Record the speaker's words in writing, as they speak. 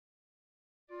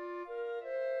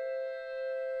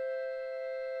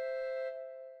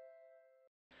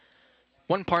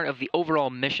One part of the overall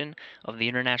mission of the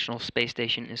International Space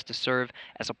Station is to serve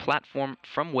as a platform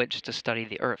from which to study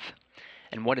the Earth.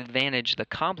 And what advantage the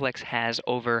complex has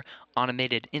over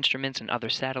automated instruments and other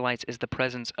satellites is the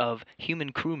presence of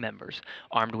human crew members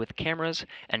armed with cameras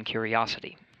and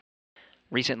curiosity.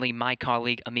 Recently, my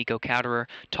colleague Amiko Kauderer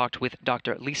talked with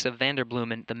Dr. Lisa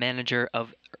Vanderblumen, the manager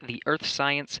of the Earth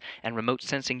Science and Remote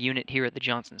Sensing Unit here at the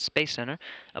Johnson Space Center,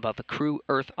 about the Crew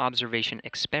Earth Observation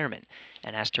Experiment,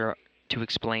 and asked her to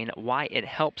explain why it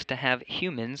helps to have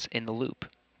humans in the loop.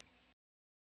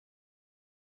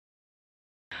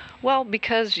 Well,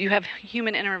 because you have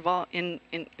human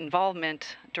involvement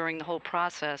during the whole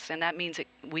process, and that means that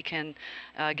we can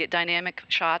get dynamic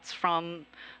shots from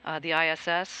the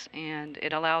ISS, and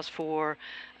it allows for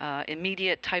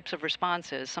immediate types of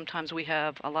responses. Sometimes we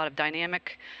have a lot of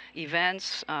dynamic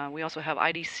events. We also have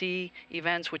IDC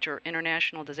events, which are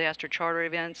international disaster charter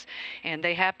events, and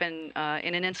they happen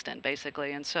in an instant,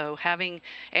 basically. And so having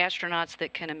astronauts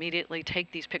that can immediately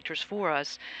take these pictures for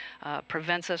us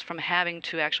prevents us from having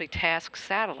to actually task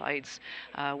satellites,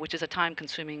 which is a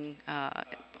time-consuming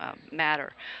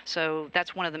matter. So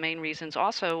that's one of the main reasons.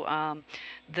 Also,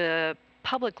 the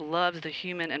public loves the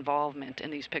human involvement in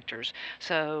these pictures.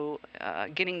 So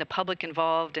getting the public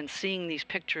involved and seeing these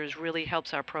pictures really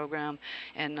helps our program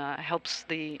and helps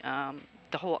the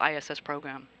whole ISS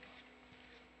program.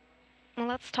 Well,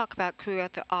 let's talk about crew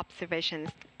Earth observations.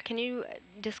 Can you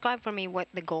describe for me what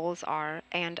the goals are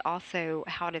and also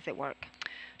how does it work?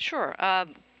 Sure.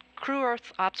 Crew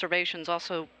Earth observations,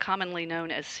 also commonly known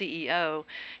as CEO,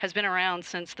 has been around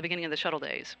since the beginning of the shuttle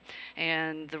days.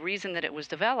 And the reason that it was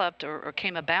developed or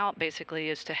came about basically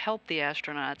is to help the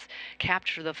astronauts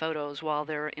capture the photos while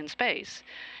they're in space.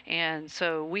 And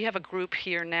so we have a group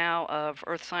here now of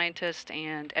earth scientists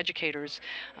and educators,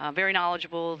 very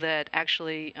knowledgeable, that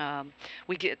actually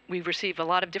we receive a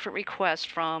lot of different requests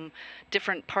from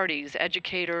different parties,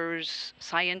 educators,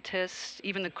 scientists,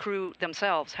 even the crew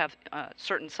themselves have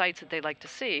certain sites that they like to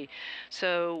see.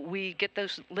 So we get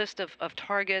those list of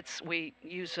targets. We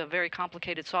use a very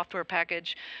complicated software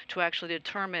package to actually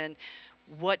determine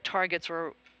what targets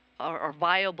are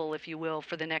viable, if you will,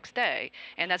 for the next day.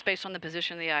 And that's based on the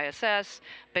position of the ISS,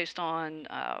 based on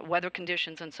weather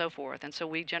conditions and so forth. And so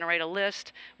we generate a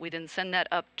list. We then send that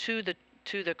up to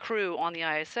the crew on the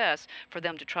ISS for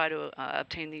them to try to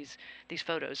obtain these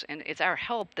photos. And it's our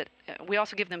help that we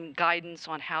also give them guidance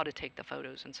on how to take the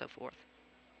photos and so forth.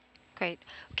 Great.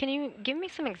 Can you give me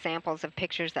some examples of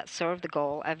pictures that serve the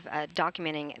goal of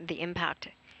documenting the impact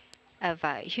of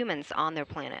humans on their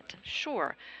planet?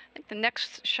 Sure. I think the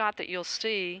next shot that you'll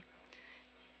see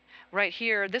right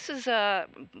here, this is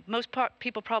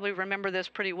people probably remember this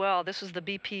pretty well. This is the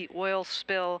BP oil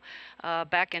spill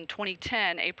back in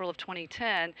 2010, April of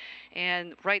 2010,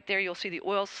 and right there you'll see the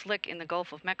oil slick in the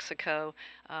Gulf of Mexico.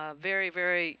 Very,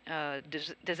 very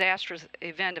disastrous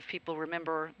event, if people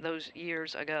remember those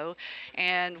years ago.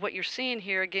 And what you're seeing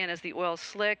here again is the oil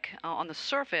slick on the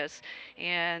surface,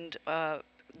 and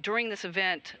during this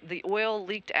event, the oil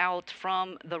leaked out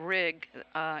from the rig,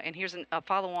 and here's a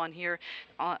follow-on here.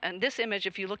 And this image,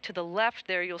 if you look to the left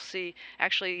there, you'll see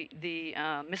actually the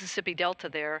Mississippi Delta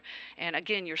there. And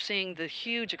again, you're seeing the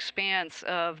huge expanse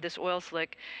of this oil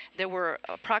slick. There were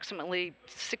approximately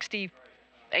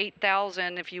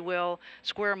 8,000, if you will,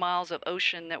 square miles of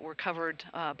ocean that were covered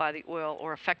by the oil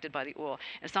or affected by the oil.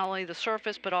 It's not only the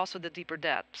surface, but also the deeper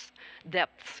depths.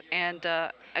 And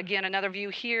again, another view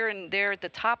here and there at the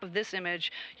top of this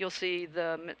image, you'll see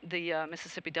the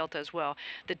Mississippi Delta as well.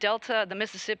 The Delta, the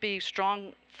Mississippi,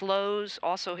 strong flows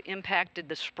also impacted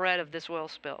the spread of this oil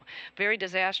spill. Very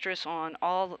disastrous on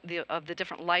all of the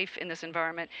different life in this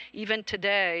environment. Even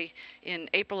today, in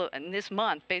April, in this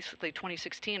month, basically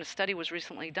 2016, a study was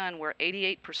recently done where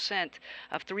 88%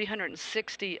 of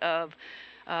 360 of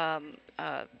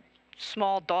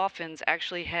small dolphins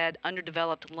actually had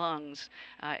underdeveloped lungs,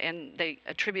 and they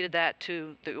attributed that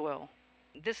to the oil.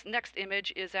 This next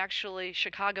image is actually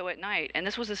Chicago at night, and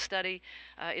this was a study,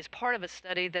 is part of a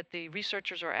study that the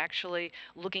researchers are actually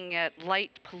looking at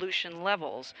light pollution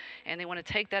levels, and they want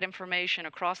to take that information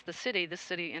across the city, this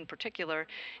city in particular,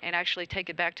 and actually take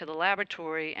it back to the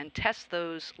laboratory and test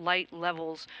those light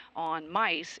levels on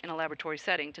mice in a laboratory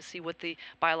setting to see what the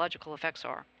biological effects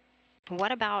are.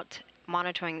 What about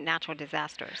monitoring natural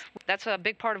disasters? That's a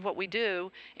big part of what we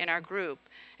do in our group.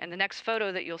 And the next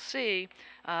photo that you'll see,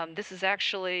 this is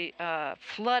actually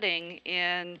flooding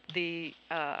in the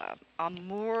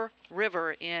Amur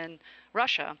River in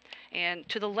Russia. And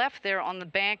to the left there on the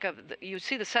bank of, you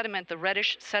see the sediment, the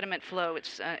reddish sediment flow.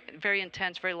 It's very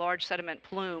intense, very large sediment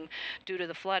plume due to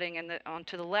the flooding. And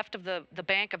to the left of the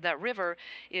bank of that river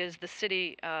is the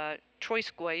city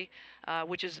Troyskoy,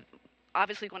 which is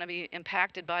obviously going to be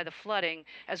impacted by the flooding,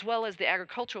 as well as the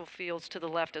agricultural fields to the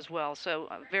left as well. So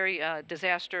a very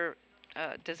disastrous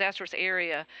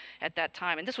area at that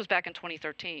time. And this was back in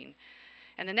 2013.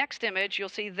 And the next image you'll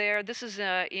see there, this is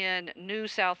in New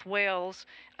South Wales,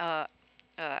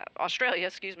 Australia,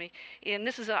 excuse me, and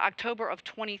this is October of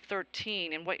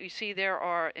 2013. And what you see there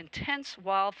are intense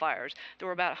wildfires. There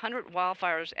were about 100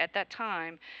 wildfires at that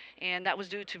time, and that was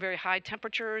due to very high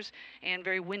temperatures and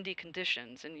very windy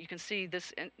conditions. And you can see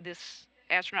this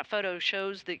astronaut photo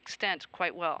shows the extent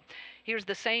quite well. Here's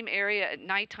the same area at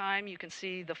nighttime. You can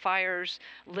see the fires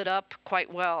lit up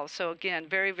quite well. So again,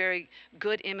 very, very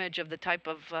good image of the type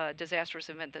of disastrous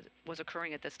event that was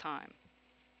occurring at this time.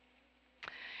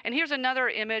 And here's another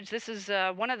image. This is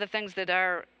one of the things that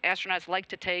our astronauts like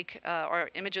to take are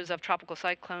images of tropical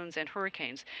cyclones and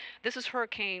hurricanes. This is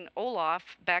Hurricane Olaf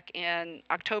back in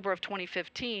October of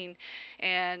 2015.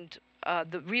 And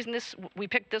the reason we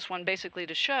picked this one basically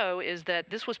to show is that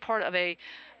this was part of a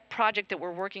project that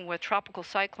we're working with, Tropical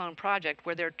Cyclone Project,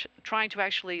 where they're trying to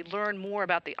actually learn more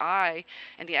about the eye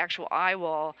and the actual eye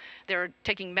wall. They're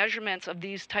taking measurements of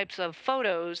these types of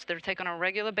photos that are taken on a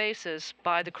regular basis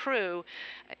by the crew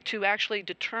to actually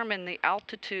determine the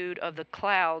altitude of the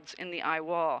clouds in the eye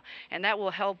wall. And that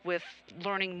will help with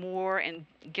learning more and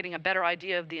getting a better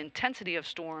idea of the intensity of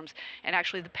storms and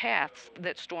actually the paths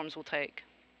that storms will take.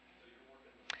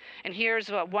 And here's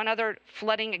one other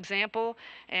flooding example,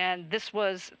 and this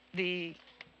was the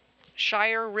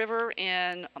Shire River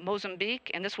in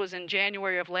Mozambique, and this was in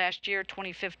January of last year,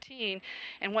 2015.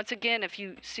 And once again, if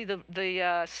you see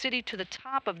the city to the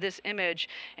top of this image,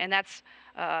 and that's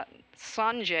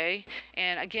Sanjay,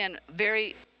 and again,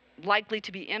 very likely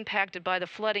to be impacted by the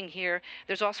flooding here.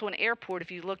 There's also an airport, if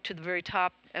you look to the very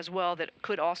top as well, that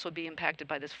could also be impacted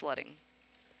by this flooding.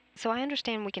 So I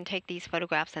understand we can take these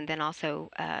photographs and then also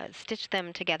stitch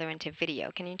them together into video.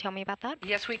 Can you tell me about that?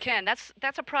 Yes, we can. That's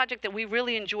a project that we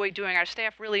really enjoy doing. Our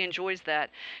staff really enjoys that.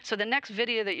 So the next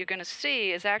video that you're going to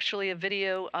see is actually a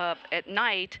video at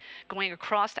night going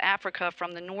across Africa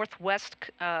from the northwest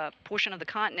portion of the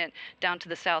continent down to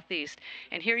the southeast.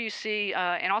 And here you see,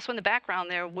 and also in the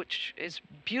background there, which is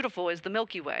beautiful, is the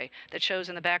Milky Way that shows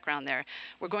in the background there.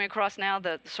 We're going across now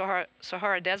the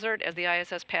Sahara Desert as the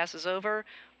ISS passes over,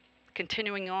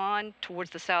 continuing on towards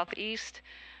the southeast.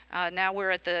 Now we're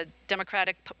at the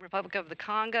Democratic Republic of the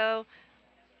Congo,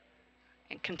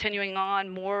 and continuing on,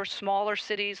 more smaller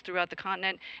cities throughout the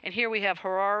continent. And here we have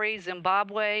Harare,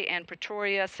 Zimbabwe, and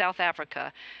Pretoria, South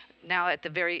Africa, now at the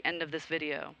very end of this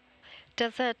video.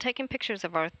 Does taking pictures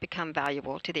of Earth become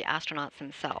valuable to the astronauts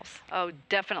themselves? Oh,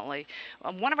 definitely.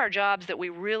 One of our jobs that we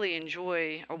really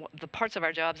enjoy, or the parts of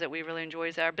our jobs that we really enjoy,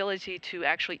 is our ability to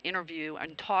actually interview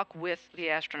and talk with the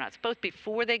astronauts, both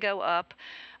before they go up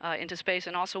into space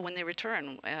and also when they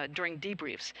return during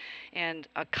debriefs. And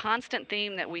a constant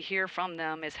theme that we hear from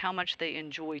them is how much they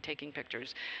enjoy taking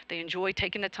pictures. They enjoy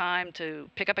taking the time to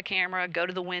pick up a camera, go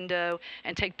to the window,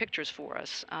 and take pictures for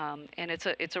us. And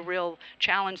it's a real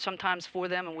challenge sometimes for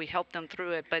them, and we help them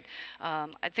through it. But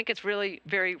I think it's really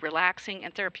very relaxing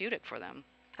and therapeutic for them.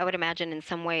 I would imagine in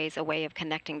some ways a way of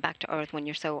connecting back to Earth when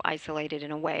you're so isolated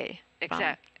and away.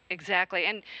 Exactly.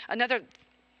 And another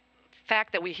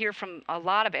fact that we hear from a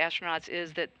lot of astronauts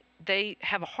is that they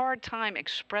have a hard time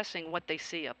expressing what they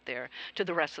see up there to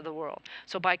the rest of the world.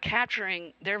 So by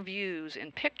capturing their views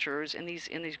in pictures in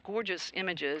these gorgeous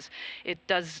images, it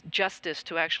does justice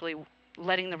to actually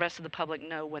letting the rest of the public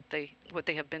know what they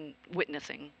have been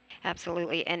witnessing.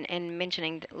 Absolutely, and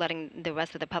mentioning letting the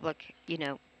rest of the public,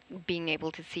 being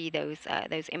able to see those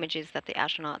images that the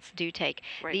astronauts do take.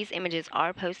 Right. These images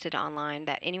are posted online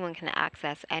that anyone can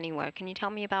access anywhere. Can you tell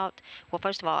me about, well,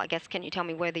 first of all, I guess, can you tell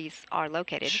me where these are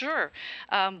located? Sure.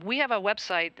 We have a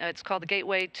website. It's called the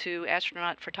Gateway to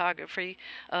Astronaut Photography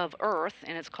of Earth,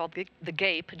 and it's called the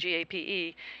GAPE,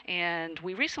 G-A-P-E. And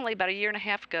we recently, about a year and a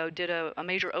half ago, did a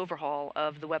major overhaul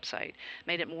of the website,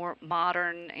 made it more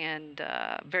modern and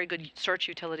very good search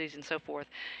utilities and so forth.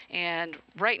 And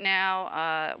right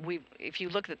now, if you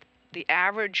look at the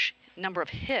average number of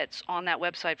hits on that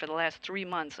website for the last 3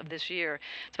 months of this year,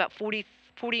 it's about 40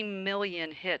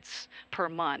 million hits per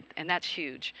month, and that's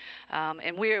huge.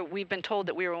 And we've been told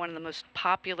that we are one of the most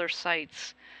popular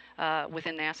sites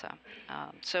within NASA.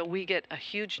 So we get a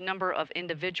huge number of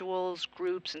individuals,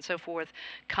 groups, and so forth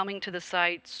coming to the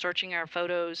site, searching our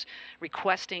photos,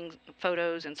 requesting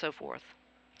photos, and so forth.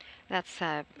 That's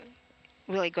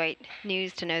really great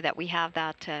news to know that we have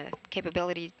that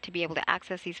capability to be able to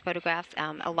access these photographs.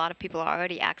 A lot of people are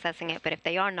already accessing it, but if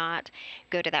they are not,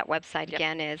 go to that website. Yep.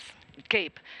 Again, is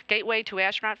GAPE, Gateway to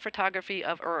Astronaut Photography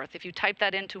of Earth. If you type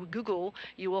that into Google,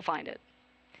 you will find it.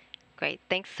 great.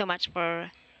 Thanks so much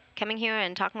for coming here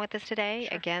and talking with us today.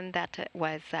 Sure. Again, that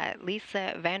was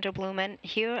Lisa Vanderbloemen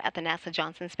here at the NASA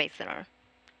Johnson Space Center.